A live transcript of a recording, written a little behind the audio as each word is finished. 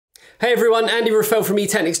Hey everyone, Andy Ruffell from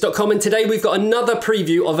eTeknix.com, and today we've got another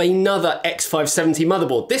preview of another X570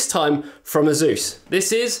 motherboard, this time from ASUS.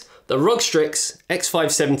 This is the ROG STRIX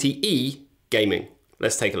X570-E Gaming.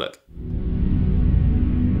 Let's take a look.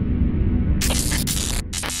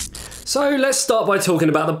 So let's start by talking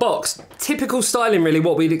about the box. Typical styling, really,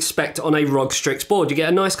 what we'd expect on a ROG STRIX board. You get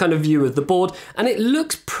a nice kind of view of the board, and it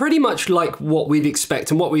looks pretty much like what we'd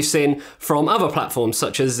expect and what we've seen from other platforms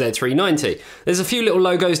such as Z390. There's a few little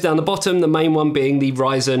logos down the bottom, the main one being the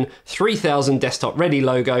Ryzen 3000 desktop ready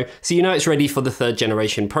logo, so you know it's ready for the 3rd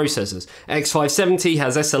generation processors. X570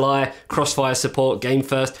 has SLI, Crossfire support, Game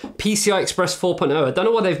First, PCI Express 4.0. I don't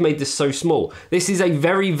know why they've made this so small. This is a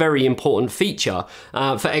very, very important feature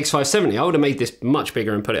for X570. I would have made this much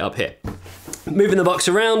bigger and put it up here. Moving the box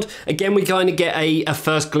around, again we kind of get a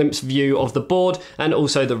first glimpse view of the board and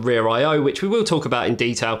also the rear I/O, which we will talk about in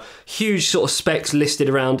detail. Huge sort of specs listed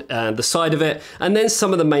around the side of it, and then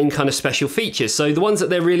some of the main kind of special features. So the ones that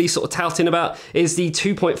they're really sort of touting about is the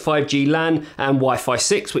 2.5G LAN and Wi-Fi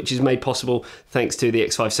 6, which is made possible thanks to the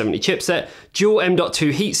X570 chipset, dual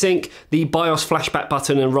M.2 heatsink, the BIOS flashback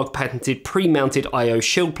button and ROG patented pre-mounted I/O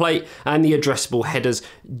shield plate, and the addressable headers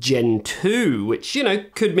Gen 2, which, you know,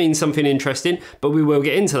 could mean something interesting, but we will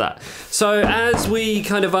get into that. So as we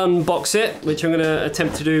kind of unbox it, which I'm going to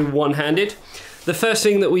attempt to do one-handed, the first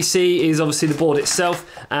thing that we see is obviously the board itself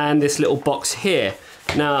and this little box here.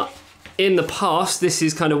 Now, in the past, this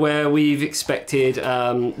is kind of where we've expected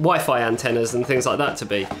Wi-Fi antennas and things like that to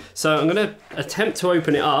be. So I'm going to attempt to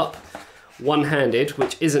open it up one-handed,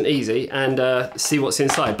 which isn't easy, and see what's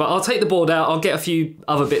inside. But I'll take the board out, I'll get a few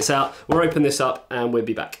other bits out, we'll open this up and we'll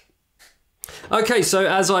be back. Okay, so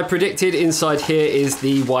as I predicted, inside here is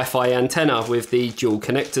the Wi-Fi antenna with the dual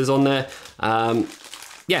connectors on there.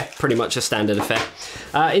 Yeah, pretty much a standard affair.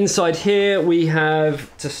 Inside here we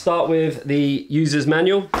have, to start with, the user's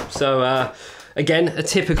manual. So again, a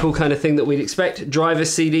typical kind of thing that we'd expect. Driver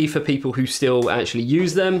CD for people who still actually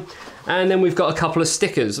use them. And then we've got a couple of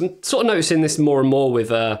stickers. I'm sort of noticing this more and more with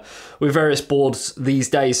various boards these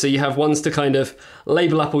days. So you have ones to kind of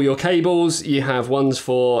label up all your cables. You have ones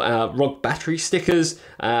for ROG battery stickers,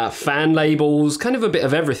 fan labels, kind of a bit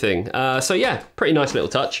of everything. So yeah, pretty nice little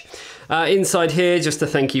touch. Inside here, just a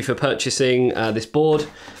thank you for purchasing this board.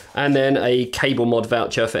 And then a cable mod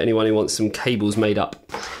voucher for anyone who wants some cables made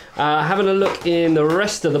up. Having a look in the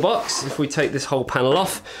rest of the box, if we take this whole panel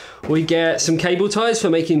off, we get some cable ties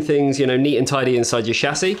for making things, you know, neat and tidy inside your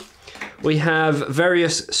chassis. We have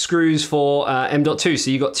various screws for M.2,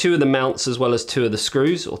 so you've got 2 of the mounts as well as 2 of the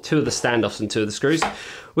screws, or 2 of the standoffs and 2 of the screws.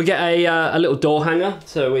 We get a little door hanger,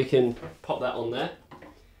 so we can pop that on there.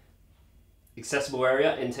 Accessible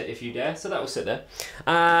area, enter if you dare, so that will sit there.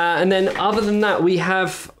 And then other than that, we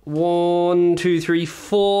have 4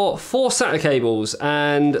 SATA cables,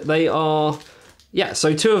 and they are, yeah,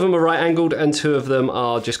 so 2 of them are right angled and 2 of them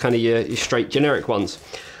are just kind of your straight generic ones.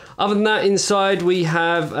 Other than that, inside we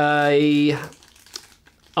have a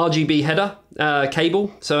RGB header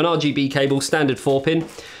cable, so an RGB cable, standard 4-pin.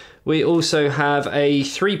 We also have a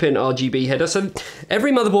 3-pin RGB header. So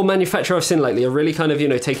every motherboard manufacturer I've seen lately are really kind of, you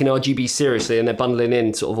know, taking RGB seriously, and they're bundling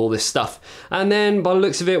in sort of all this stuff. And then by the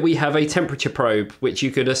looks of it, we have a temperature probe, which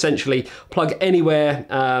you could essentially plug anywhere,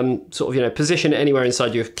 sort of, you know, position it anywhere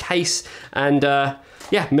inside your case, and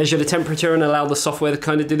yeah, measure the temperature and allow the software to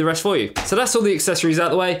kind of do the rest for you. So that's all the accessories out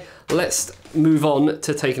of the way. Let's move on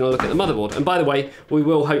to taking a look at the motherboard. And by the way, we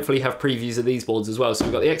will hopefully have previews of these boards as well. So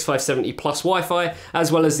we've got the X570 plus Wi-Fi,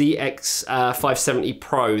 as well as the X570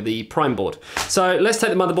 Pro, the Prime board. So let's take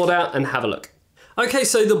the motherboard out and have a look. Okay,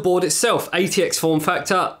 so the board itself, ATX form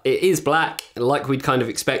factor, it is black, like we'd kind of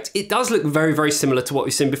expect. It does look very, very similar to what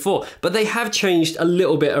we've seen before, but they have changed a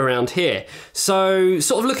little bit around here. So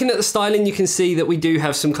sort of looking at the styling, you can see that we do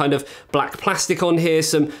have some kind of black plastic on here,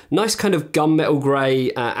 some nice kind of gunmetal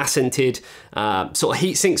grey accented sort of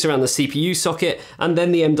heat sinks around the CPU socket, and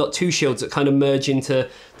then the M.2 shields that kind of merge into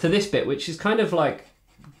this bit, which is kind of like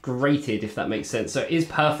grated, if that makes sense. So it is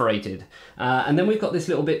perforated. And then we've got this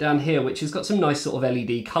little bit down here, which has got some nice sort of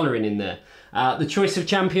LED colouring in there. The choice of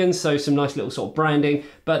champions, so some nice little sort of branding,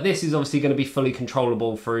 but this is obviously going to be fully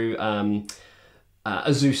controllable through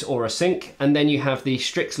ASUS Aura Sync. And then you have the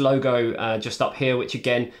Strix logo just up here, which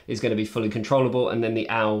again is going to be fully controllable, and then the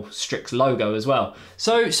ASUS Strix logo as well.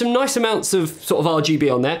 So some nice amounts of sort of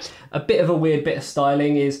RGB on there. A bit of a weird bit of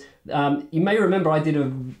styling is, you may remember I did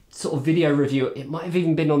a sort of video review, it might have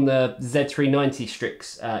even been on the Z390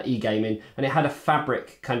 Strix E Gaming, and it had a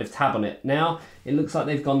fabric kind of tab on it. Now it looks like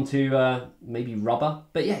they've gone to maybe rubber,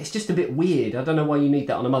 but yeah, it's just a bit weird. I don't know why you need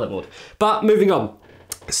that on a motherboard. But moving on,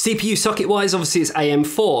 CPU socket wise, obviously it's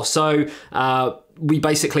AM4, so we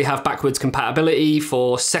basically have backwards compatibility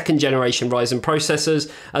for 2nd generation Ryzen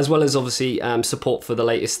processors, as well as obviously support for the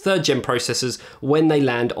latest 3rd gen processors when they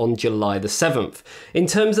land on July the 7th. In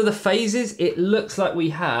terms of the phases, it looks like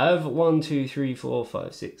we have 1, 2, 3, 4,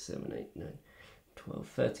 5, 6, 7, 8, 9, 12,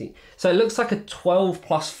 13. So it looks like a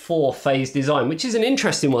 12+4 phase design, which is an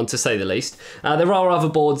interesting one to say the least. There are other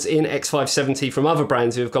boards in X570 from other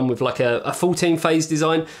brands who have gone with like a 14 phase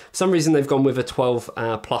design. For some reason they've gone with a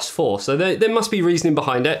 12+4. So there must be reasoning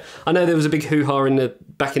behind it. I know there was a big hoo-ha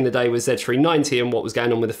back in the day with Z390 and what was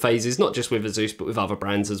going on with the phases, not just with ASUS, but with other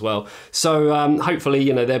brands as well. So hopefully,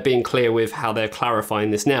 you know, they're being clear with how they're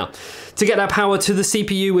clarifying this now. To get our power to the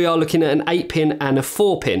CPU, we are looking at an 8-pin and a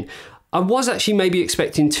 4-pin. I was actually maybe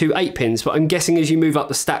expecting 2 8-pins, but I'm guessing as you move up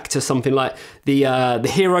the stack to something like the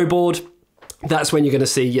Hero board, that's when you're going to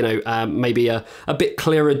see, you know, maybe a bit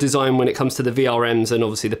clearer design when it comes to the VRMs and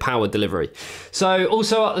obviously the power delivery. So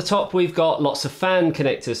also at the top, we've got lots of fan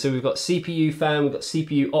connectors. So we've got CPU fan, we've got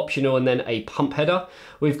CPU optional, and then a pump header.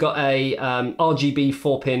 We've got a RGB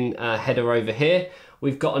 4-pin header over here.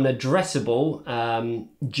 We've got an addressable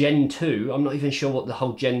Gen 2. I'm not even sure what the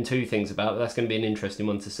whole Gen 2 thing's about, but that's going to be an interesting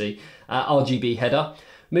one to see. RGB header.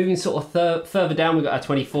 Moving sort of further down, we've got our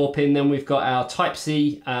 24-pin. Then we've got our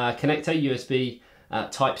Type-C connector, USB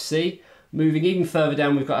Type-C. Moving even further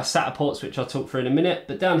down, we've got our SATA ports, which I'll talk through in a minute.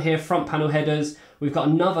 But down here, front panel headers. We've got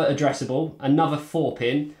another addressable, another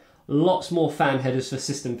 4-pin. Lots more fan headers for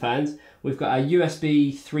system fans. We've got our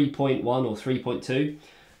USB 3.1 or 3.2.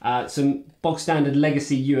 Some bog standard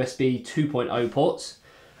legacy USB 2.0 ports.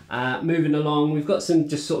 Moving along, we've got some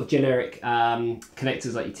just sort of generic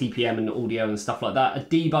connectors like your TPM and audio and stuff like that. A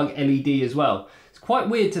debug LED as well. It's quite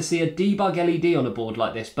weird to see a debug LED on a board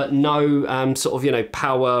like this, but no sort of, you know,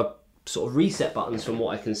 power sort of reset buttons from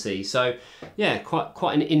what I can see. So yeah,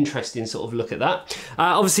 quite an interesting sort of look at that.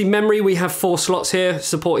 Obviously memory, we have 4 slots here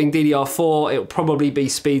supporting DDR4. It'll probably be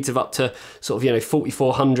speeds of up to sort of, you know,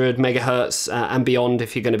 4400 megahertz and beyond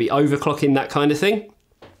if you're going to be overclocking, that kind of thing.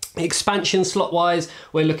 Expansion slot wise,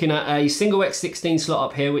 we're looking at a single X16 slot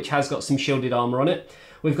up here, which has got some shielded armor on it.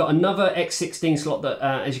 We've got another X16 slot that,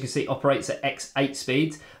 as you can see, operates at X8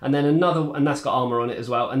 speeds, and then another, and that's got armor on it as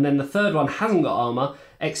well. And then the third one hasn't got armor,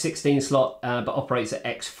 X16 slot, but operates at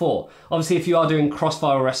X4. Obviously, if you are doing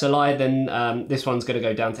Crossfire or SLI, then this one's going to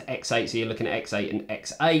go down to X8, so you're looking at X8 and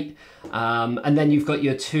X8. And then you've got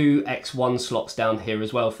your 2 X1 slots down here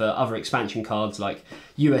as well for other expansion cards like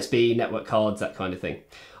USB, network cards, that kind of thing.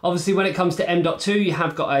 Obviously, when it comes to M.2, you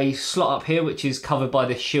have got a slot up here, which is covered by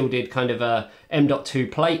this shielded kind of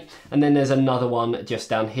M.2 plate. And then there's another one just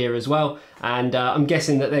down here as well. And I'm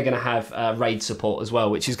guessing that they're going to have RAID support as well,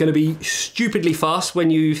 which is going to be stupidly fast when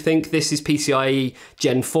you think this is PCIe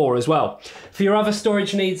Gen 4 as well. For your other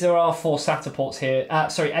storage needs, there are 8 SATA ports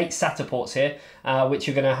here, which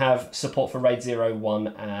you're going to have support for RAID 0, 1,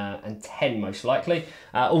 and 10 most likely.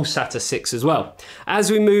 All SATA 6 as well. As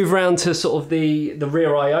we move around to sort of the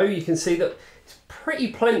rear I/O, you can see that it's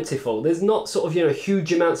pretty plentiful. There's not sort of, you know,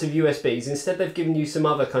 huge amounts of USBs. Instead, they've given you some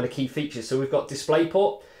other kind of key features. So we've got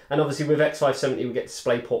DisplayPort. And obviously with X570, we get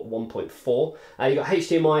DisplayPort 1.4. You've got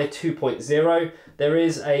HDMI 2.0. There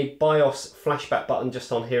is a BIOS flashback button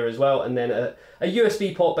just on here as well. And then a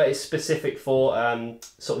USB port, but it's specific for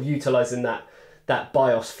sort of utilizing that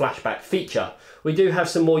BIOS flashback feature. We do have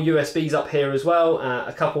some more USBs up here as well.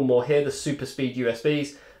 A couple more here, the super speed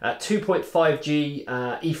USBs. 2.5G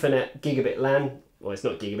Ethernet gigabit LAN. Well, it's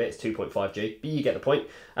not gigabit, it's 2.5G, but you get the point.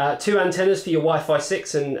 2 antennas for your Wi-Fi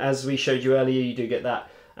 6, and as we showed you earlier, you do get that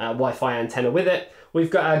Wi-Fi antenna with it. We've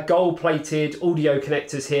got our gold-plated audio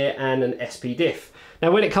connectors here and an SP diff. Now,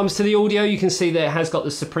 when it comes to the audio, you can see that it has got the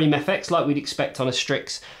Supreme FX like we'd expect on a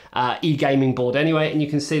Strix E Gaming board anyway, and you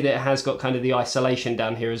can see that it has got kind of the isolation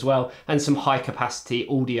down here as well, and some high-capacity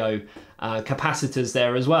audio capacitors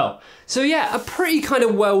there as well. So yeah, a pretty kind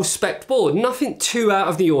of well-spec'd board, nothing too out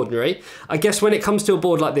of the ordinary. I guess when it comes to a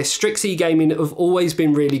board like this, Strix E Gaming have always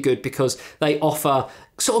been really good because they offer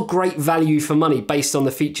sort of great value for money based on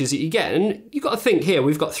the features that you get. And you've got to think here,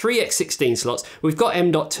 we've got 3 X16 slots, we've got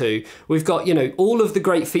M.2, we've got, you know, all of the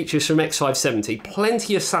great features from X570,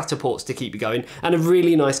 plenty of SATA ports to keep you going, and a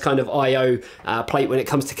really nice kind of I/O plate when it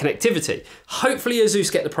comes to connectivity. Hopefully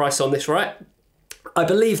ASUS get the price on this right. I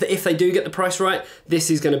believe that if they do get the price right,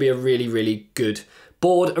 this is going to be a really, really good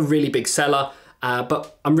board, a really big seller.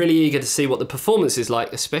 But I'm really eager to see what the performance is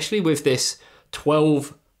like, especially with this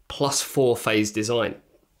 12+4 phase design.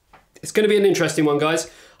 It's going to be an interesting one, guys.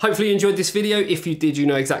 Hopefully you enjoyed this video. If you did, you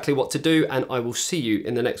know exactly what to do, and I will see you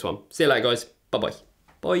in the next one. See you later, guys. Bye-bye.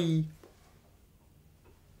 Bye.